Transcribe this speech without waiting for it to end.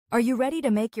Are you ready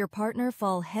to make your partner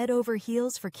fall head over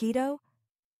heels for keto?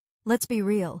 Let's be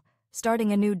real,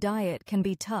 starting a new diet can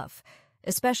be tough,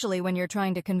 especially when you're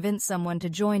trying to convince someone to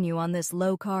join you on this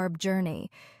low-carb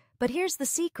journey. But here's the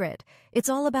secret, it's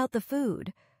all about the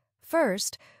food.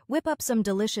 First, whip up some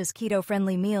delicious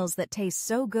keto-friendly meals that taste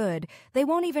so good they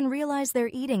won't even realize they're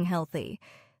eating healthy.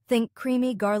 Think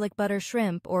creamy garlic butter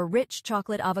shrimp or rich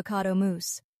chocolate avocado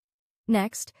mousse.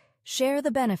 Next, share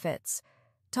the benefits.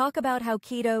 Talk about how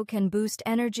keto can boost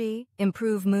energy,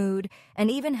 improve mood, and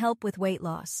even help with weight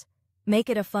loss. Make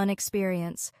it a fun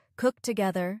experience. Cook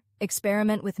together,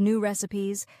 experiment with new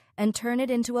recipes, and turn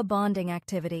it into a bonding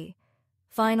activity.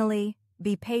 Finally,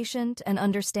 be patient and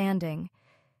understanding.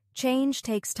 Change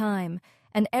takes time,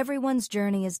 and everyone's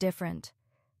journey is different.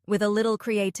 With a little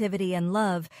creativity and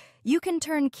love, you can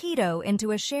turn keto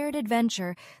into a shared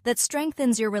adventure that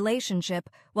strengthens your relationship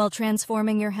while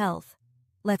transforming your health.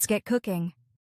 Let's get cooking.